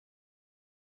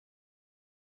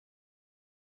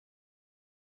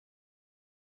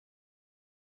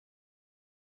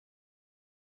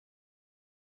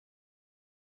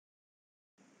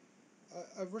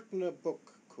I've written a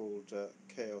book called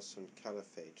Chaos and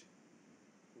Caliphate,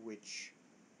 which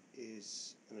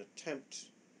is an attempt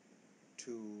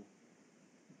to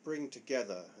bring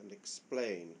together and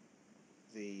explain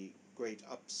the great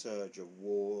upsurge of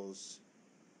wars,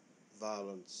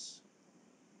 violence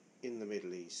in the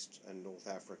Middle East and North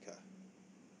Africa,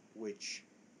 which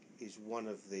is one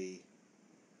of the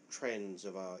trends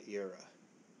of our era.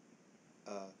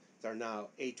 There are now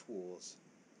 8 wars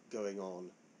going on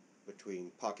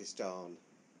between Pakistan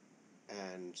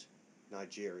and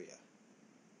Nigeria,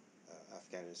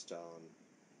 Afghanistan,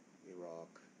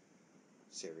 Iraq,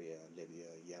 Syria, Libya,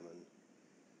 Yemen,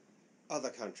 other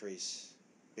countries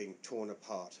being torn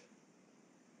apart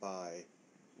by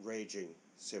raging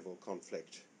civil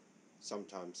conflict,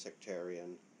 sometimes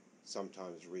sectarian,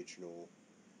 sometimes regional,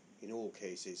 in all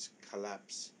cases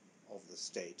collapse of the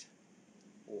state,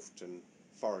 often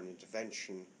foreign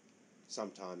intervention,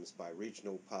 sometimes by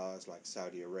regional powers like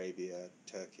Saudi Arabia,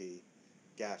 Turkey,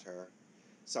 Qatar,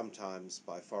 sometimes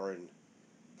by foreign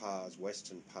powers,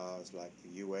 Western powers like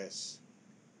the US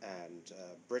and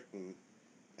Britain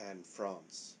and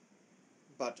France.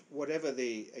 But whatever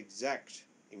the exact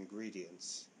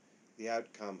ingredients, the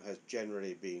outcome has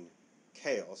generally been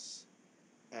chaos,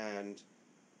 and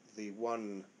the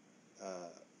one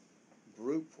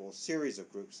group or series of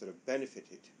groups that have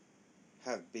benefited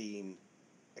have been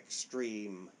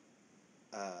extreme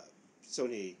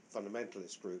Sunni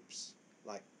fundamentalist groups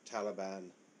like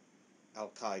Taliban,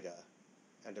 Al-Qaeda,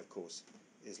 and of course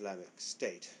Islamic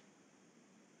State.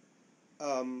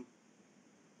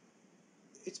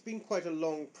 It's been quite a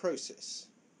long process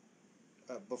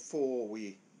before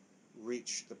we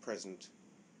reach the present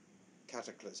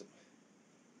cataclysm.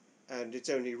 And it's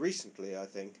only recently, I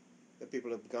think, that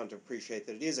people have begun to appreciate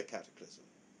that it is a cataclysm.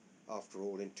 After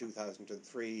all, in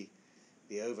 2003,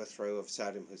 the overthrow of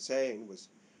Saddam Hussein was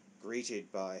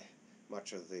greeted by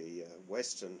much of the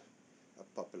Western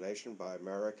population, by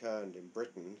America and in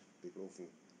Britain. People often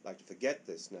like to forget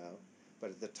this now.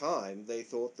 But at the time, they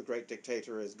thought the great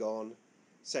dictator is gone,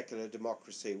 secular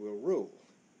democracy will rule.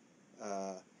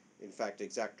 In fact,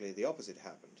 exactly the opposite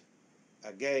happened.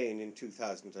 Again, in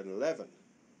 2011,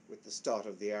 with the start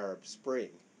of the Arab Spring,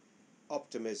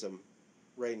 optimism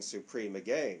reigned supreme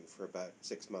again for about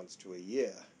 6 months to a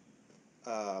year,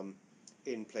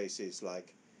 in places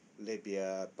like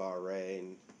Libya,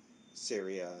 Bahrain,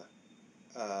 Syria,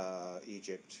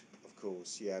 Egypt, of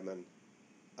course, Yemen,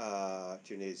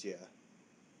 Tunisia.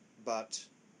 But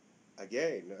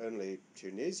again, only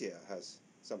Tunisia has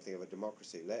something of a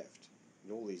democracy left.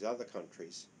 In all these other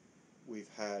countries, we've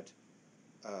had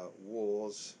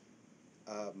wars,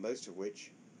 most of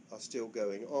which are still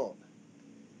going on.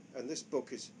 And this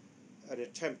book is an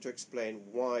attempt to explain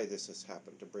why this has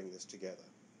happened, to bring this together.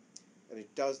 And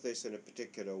it does this in a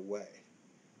particular way.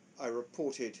 I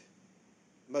reported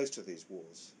most of these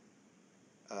wars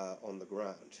on the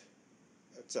ground,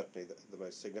 certainly the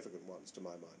most significant ones to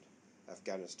my mind.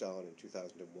 Afghanistan in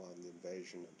 2001, the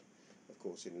invasion, and of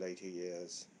course in later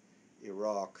years,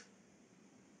 Iraq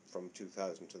from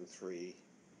 2003,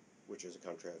 which is a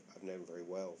country I've known very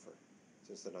well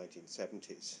since the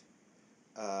 1970s.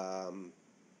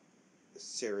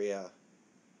 Syria,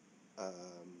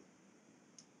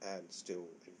 and still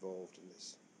involved in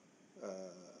this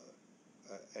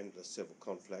endless civil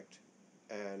conflict,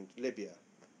 and Libya.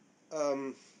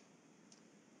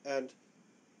 And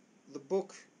the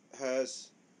book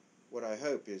has what I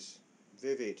hope is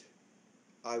vivid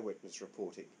eyewitness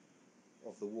reporting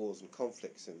of the wars and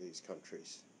conflicts in these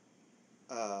countries.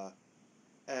 But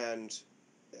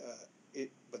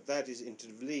that is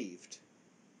interleaved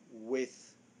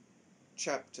with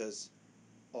chapters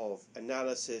of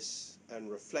analysis and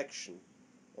reflection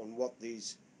on what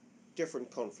these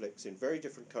different conflicts in very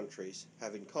different countries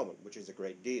have in common, which is a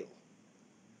great deal.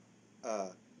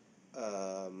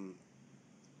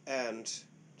 And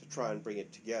to try and bring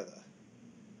it together.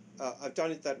 I've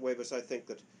done it that way because I think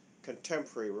that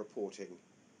contemporary reporting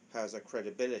has a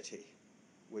credibility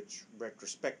which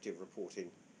retrospective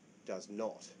reporting does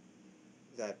not.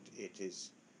 That it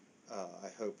is, I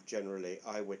hope, generally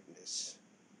eyewitness.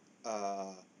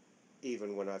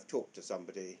 Even when I've talked to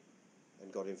somebody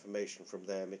and got information from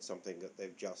them, it's something that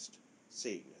they've just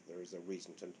seen. There is a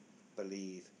reason to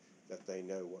believe that they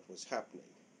know what was happening.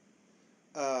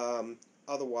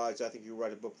 Otherwise, I think you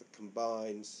write a book that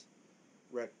combines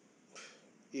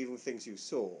even things you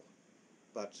saw,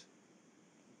 but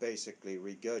basically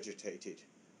regurgitated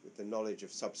with the knowledge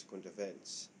of subsequent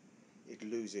events. It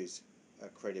loses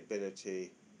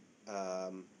credibility,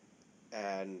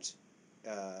 and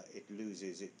it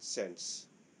loses its sense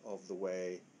of the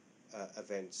way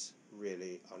events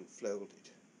really unfolded.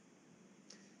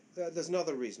 There's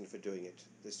another reason for doing it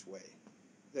this way,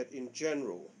 that in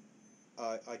general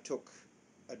I took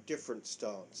a different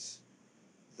stance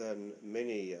than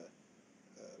many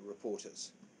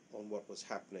reporters on what was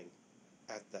happening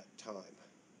at that time.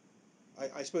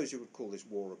 I suppose you would call this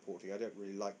war reporting. I don't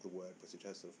really like the word because it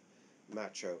has sort of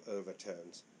macho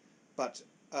overtones. But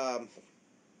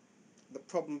the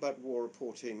problem about war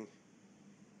reporting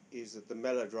is that the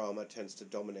melodrama tends to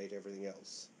dominate everything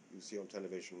else. You see on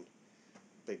television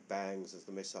big bangs as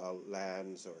the missile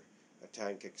lands, or a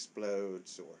tank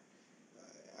explodes, or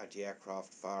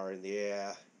anti-aircraft fire in the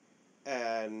air,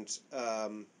 and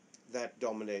that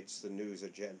dominates the news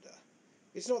agenda.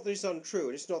 It's not that it's untrue,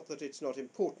 and it's not that it's not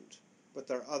important, but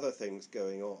there are other things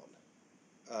going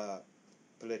on,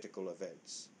 political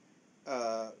events.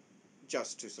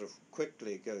 Just to sort of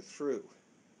quickly go through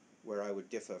where I would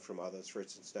differ from others, for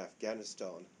instance, in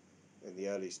Afghanistan in the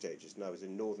early stages, and I was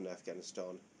in northern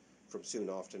Afghanistan from soon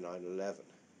after 9/11.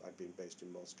 I'd been based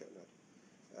in Moscow, and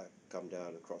I'd come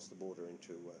down across the border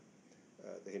into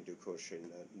the Hindu Kush in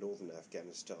northern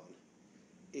Afghanistan.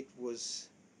 It was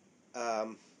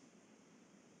clear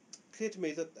to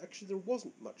me that actually there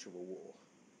wasn't much of a war.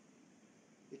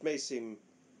 It may seem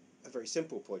a very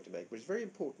simple point to make, but it's very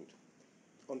important.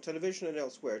 On television and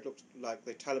elsewhere, it looked like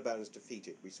the Taliban is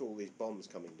defeated. We saw all these bombs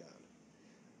coming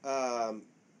down.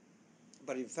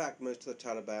 But in fact, most of the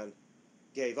Taliban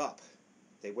gave up.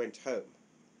 They went home.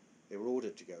 They were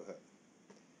ordered to go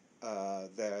home.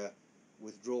 Their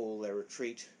withdrawal, their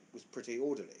retreat, was pretty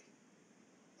orderly.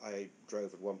 I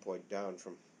drove at one point down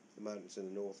from the mountains in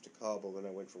the north to Kabul, and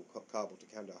I went from Kabul to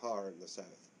Kandahar in the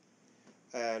south.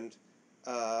 And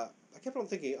I kept on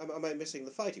thinking, am I missing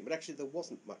the fighting? But actually there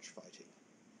wasn't much fighting.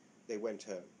 They went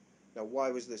home. Now,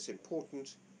 why was this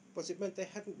important? Because it meant they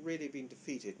hadn't really been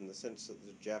defeated in the sense that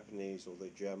the Japanese or the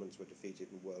Germans were defeated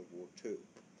in World War II.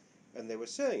 And they were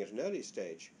saying at an early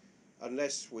stage,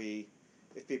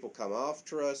 if people come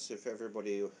after us, if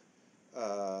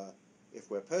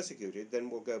we're persecuted, then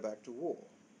we'll go back to war.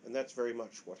 And that's very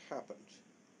much what happened.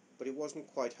 But it wasn't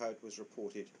quite how it was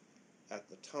reported at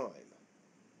the time,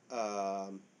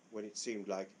 when it seemed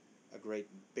like a great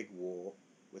big war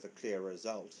with a clear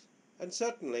result. And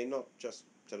certainly not just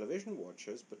television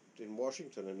watchers, but in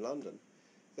Washington and London,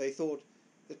 they thought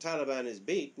the Taliban is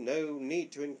beat, no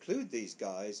need to include these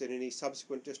guys in any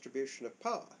subsequent distribution of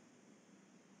power.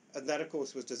 And that, of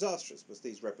course, was disastrous, because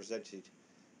these represented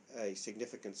a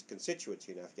significant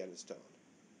constituency in Afghanistan.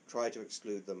 Try to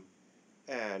exclude them,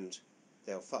 and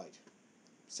they'll fight.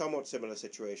 Somewhat similar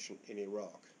situation in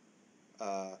Iraq.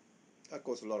 Of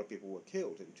course, a lot of people were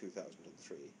killed in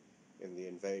 2003 in the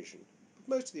invasion, but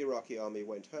most of the Iraqi army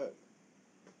went home.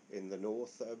 In the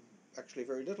north, actually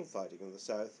very little fighting. In the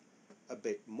south, a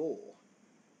bit more.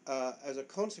 As a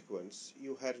consequence,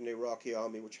 you had an Iraqi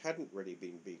army which hadn't really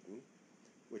been beaten,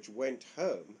 which went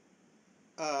home,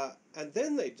 and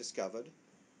then they discovered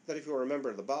that if you were a member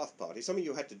of the Ba'ath Party, something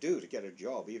you had to do to get a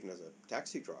job, even as a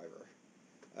taxi driver,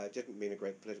 didn't mean a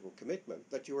great political commitment,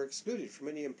 that you were excluded from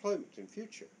any employment in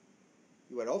future.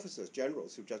 You had officers,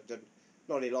 generals, who just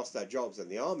not only lost their jobs in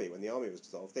the army when the army was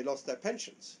dissolved, they lost their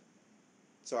pensions.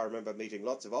 So I remember meeting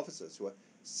lots of officers who were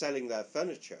selling their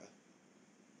furniture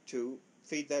to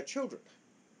feed their children.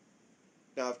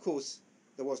 Now, of course,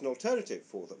 there was an alternative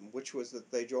for them, which was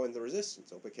that they joined the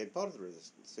resistance or became part of the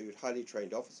resistance. So you had highly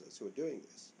trained officers who were doing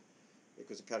this. It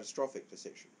was a catastrophic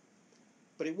decision.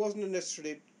 But it wasn't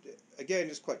necessarily, again,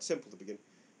 it's quite simple to begin,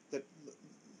 that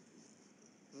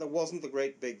there wasn't the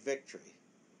great big victory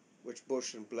which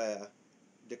Bush and Blair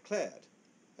declared.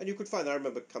 And you could find that. I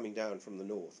remember coming down from the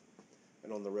north,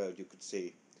 and on the road you could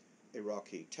see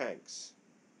Iraqi tanks.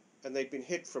 And they'd been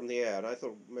hit from the air, and I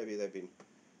thought maybe they'd been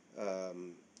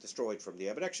destroyed from the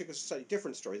air. But actually it was a slightly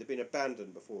different story. They'd been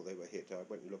abandoned before they were hit. I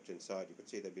went and looked inside. You could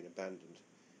see they'd been abandoned.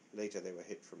 Later they were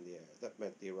hit from the air. That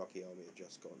meant the Iraqi army had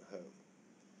just gone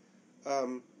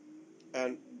home.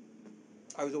 And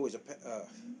I was always I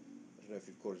don't know if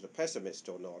you'd call it a pessimist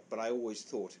or not, but I always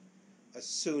thought as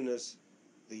soon as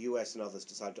the US and others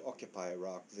decide to occupy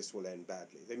Iraq, this will end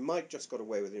badly. They might just got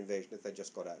away with the invasion if they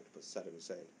just got out, but Saddam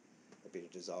Hussein had been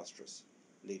a disastrous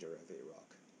leader of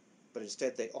Iraq. But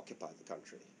instead they occupied the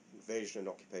country. Invasion and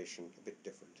occupation, a bit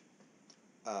different.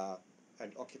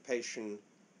 And occupation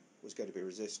was going to be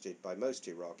resisted by most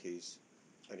Iraqis,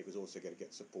 and it was also going to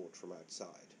get support from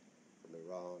outside, from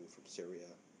Iran, from Syria.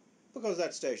 Because at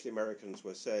that stage the Americans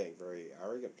were saying very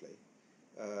arrogantly,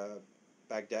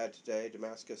 Baghdad today,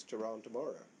 Damascus, Tehran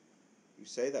tomorrow. You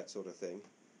say that sort of thing,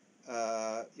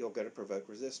 you're going to provoke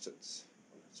resistance.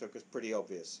 So it was pretty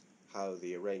obvious how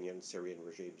the Iranian, Syrian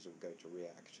regimes were going to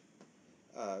react.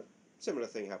 Similar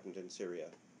thing happened in Syria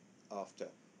after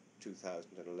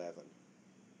 2011.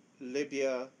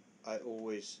 Libya, I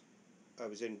was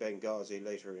in Benghazi,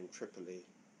 later in Tripoli,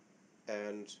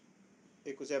 and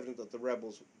it was evident that the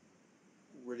rebels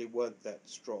really weren't that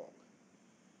strong.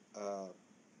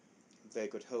 They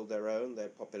could hold their own, their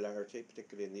popularity,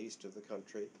 particularly in the east of the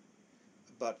country,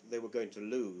 but they were going to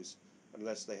lose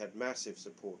unless they had massive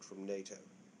support from NATO.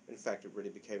 In fact, it really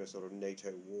became a sort of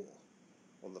NATO war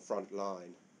on the front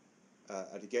line.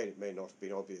 And again, it may not have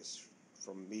been obvious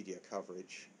from media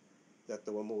coverage that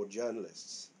there were more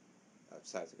journalists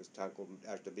south of a town called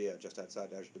Ashdabia, just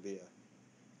outside Ashdabia,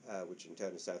 which in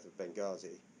turn is south of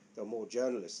Benghazi. There were more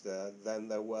journalists there than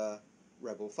there were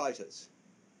rebel fighters.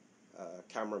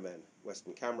 Cameramen,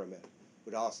 Western cameramen,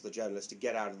 would ask the journalists to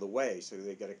get out of the way so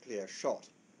they get a clear shot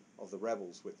of the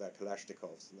rebels with their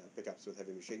Kalashnikovs and their pickups with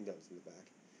heavy machine guns in the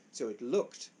back. So it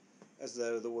looked as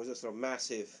though there was a sort of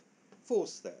massive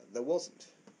force there. There wasn't.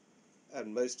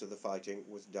 And most of the fighting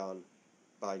was done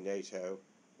by NATO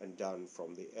and done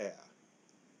from the air.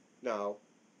 Now,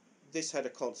 this had a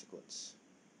consequence,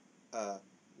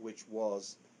 which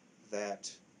was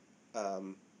that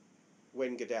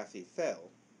when Gaddafi fell,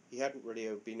 he hadn't really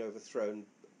been overthrown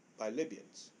by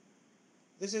Libyans.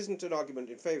 This isn't an argument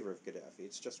in favour of Gaddafi,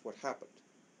 it's just what happened.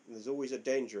 And there's always a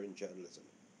danger in journalism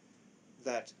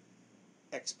that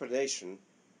explanation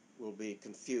will be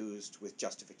confused with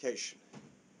justification.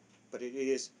 But it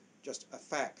is just a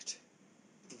fact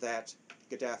that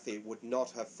Gaddafi would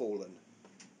not have fallen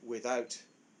without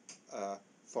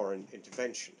foreign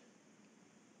intervention.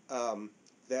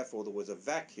 Therefore, there was a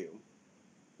vacuum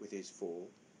with his fall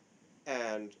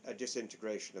and a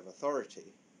disintegration of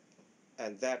authority,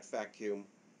 and that vacuum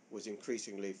was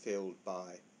increasingly filled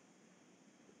by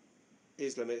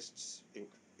Islamists,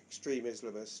 extreme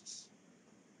Islamists,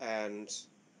 and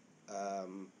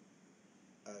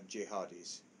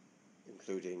jihadis,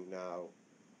 including now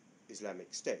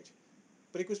Islamic State.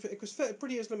 But it was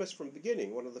pretty Islamist from the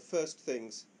beginning. One of the first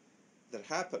things that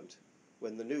happened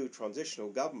when the new transitional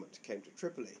government came to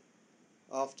Tripoli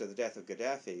after the death of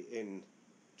Gaddafi in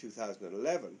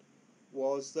 2011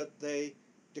 was that they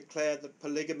declared that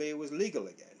polygamy was legal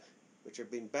again, which had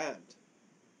been banned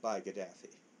by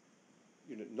Gaddafi.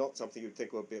 Not something you'd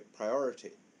think would be a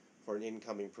priority for an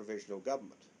incoming provisional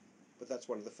government, but that's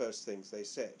one of the first things they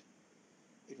said.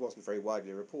 It wasn't very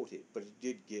widely reported, but it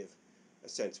did give a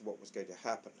sense of what was going to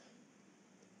happen.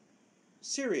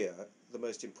 Syria, the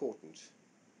most important,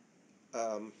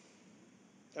 and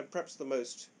perhaps the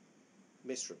most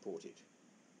misreported,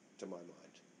 to my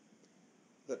mind,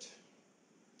 that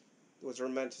there was a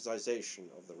romanticization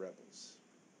of the rebels.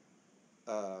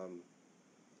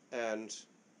 And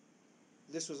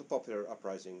this was a popular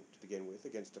uprising to begin with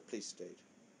against a police state.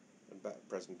 And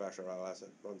President Bashar al-Assad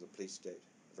runs a police state,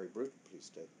 a very brutal police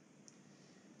state.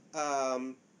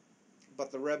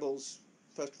 But the rebels,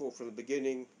 first of all, from the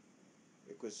beginning,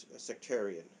 it was a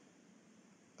sectarian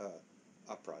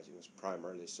uprising. It was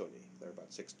primarily Sunni.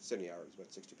 Sunni Arabs, about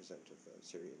 60% of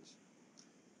Syrians.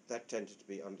 That tended to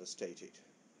be understated.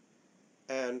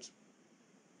 And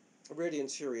really in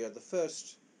Syria,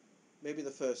 maybe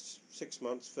the first 6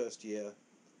 months, first year,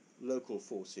 local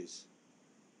forces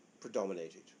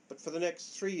predominated. But for the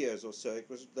next 3 years or so, it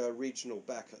was the regional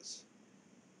backers.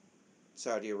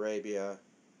 Saudi Arabia,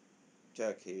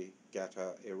 Turkey,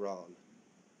 Qatar, Iran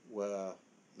were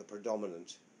the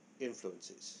predominant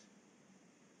influences.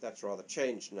 That's rather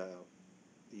changed now.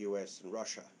 The US and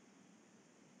Russia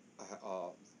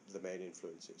are the main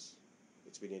influences.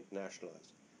 It's been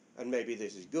internationalized. And maybe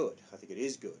this is good. I think it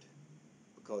is good,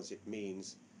 because it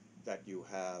means that you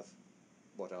have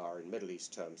what are in Middle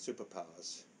East terms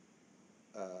superpowers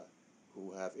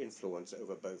who have influence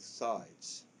over both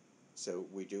sides. So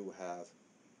we do have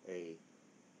a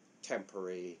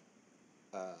temporary,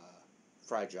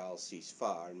 fragile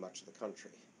ceasefire in much of the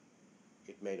country.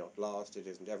 It may not last, it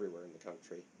isn't everywhere in the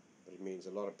country, but it means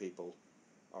a lot of people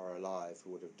are alive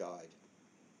who would have died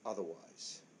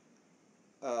otherwise.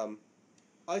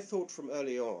 I thought from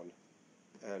early on,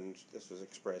 and this was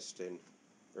expressed in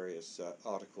various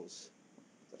articles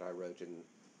that I wrote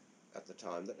at the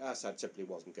time, that Assad simply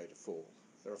wasn't going to fall.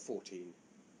 There are 14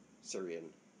 Syrian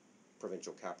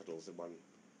provincial capitals, and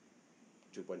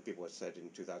when people had said in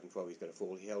 2012 he's going to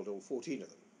fall, he held all 14 of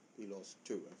them. He lost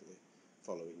 2 over the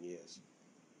following years,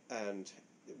 and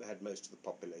had most of the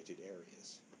populated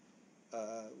areas.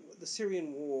 The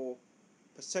Syrian war,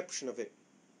 perception of it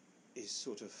is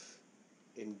sort of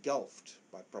engulfed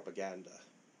by propaganda,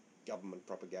 government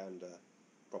propaganda,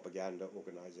 propaganda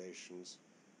organizations,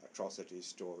 atrocity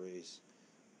stories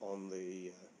on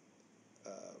the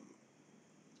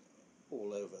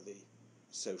all over the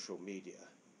social media,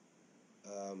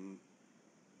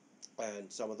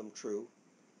 and some of them true,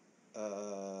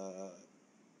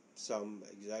 some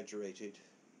exaggerated,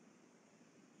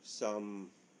 some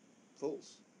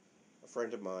false. A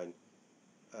friend of mine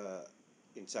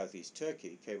in southeast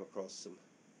Turkey came across some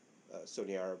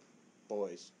Sunni Arab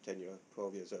boys,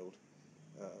 12 years old,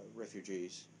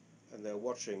 refugees, and they're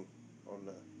watching on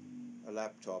a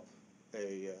laptop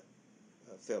a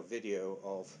film video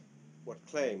of what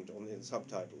claimed in the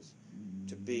subtitles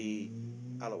to be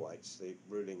Alawites, the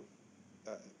ruling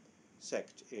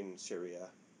sect in Syria,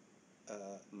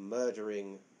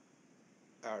 murdering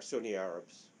our Sunni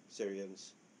Arabs,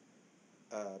 Syrians,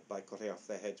 by cutting off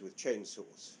their heads with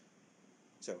chainsaws.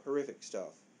 So horrific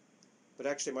stuff. But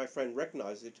actually my friend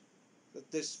recognized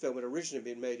that this film had originally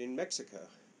been made in Mexico,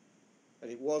 and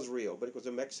it was real, but it was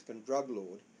a Mexican drug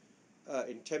lord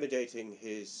intimidating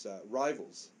his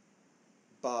rivals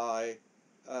by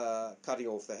cutting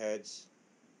off the heads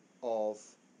of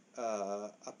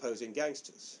opposing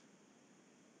gangsters.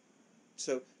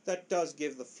 So that does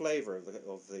give the flavour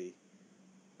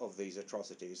of these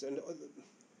atrocities, and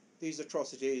these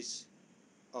atrocities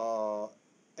are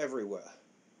everywhere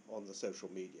on the social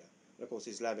media. And of course,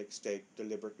 Islamic State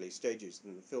deliberately stages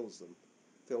them and films them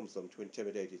to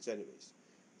intimidate its enemies.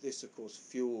 This, of course,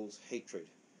 fuels hatred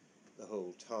the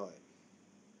whole time.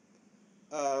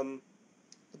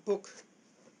 The book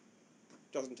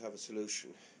doesn't have a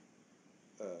solution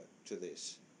to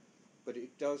this, but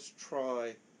it does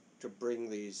try to bring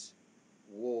these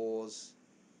wars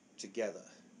together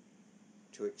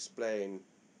to explain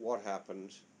what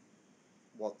happened,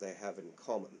 what they have in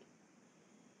common.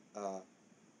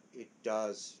 It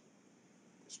does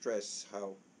stress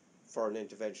how foreign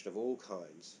intervention of all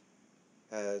kinds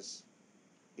has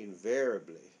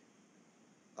invariably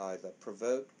either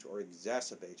provoked or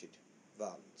exacerbated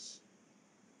violence,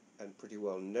 and pretty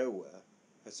well nowhere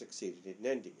has succeeded in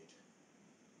ending it.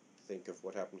 Think of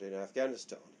what happened in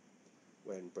Afghanistan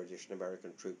when British and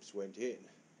American troops went in.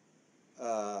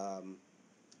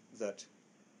 That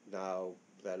now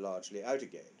they're largely out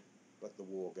again, but the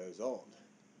war goes on,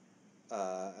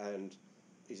 and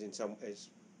is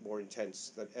more intense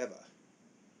than ever.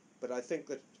 But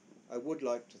I would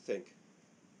like to think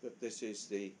that this is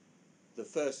the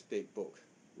first big book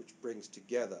which brings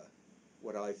together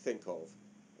what I think of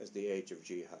as the age of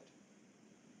jihad.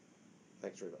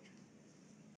 Thanks very much.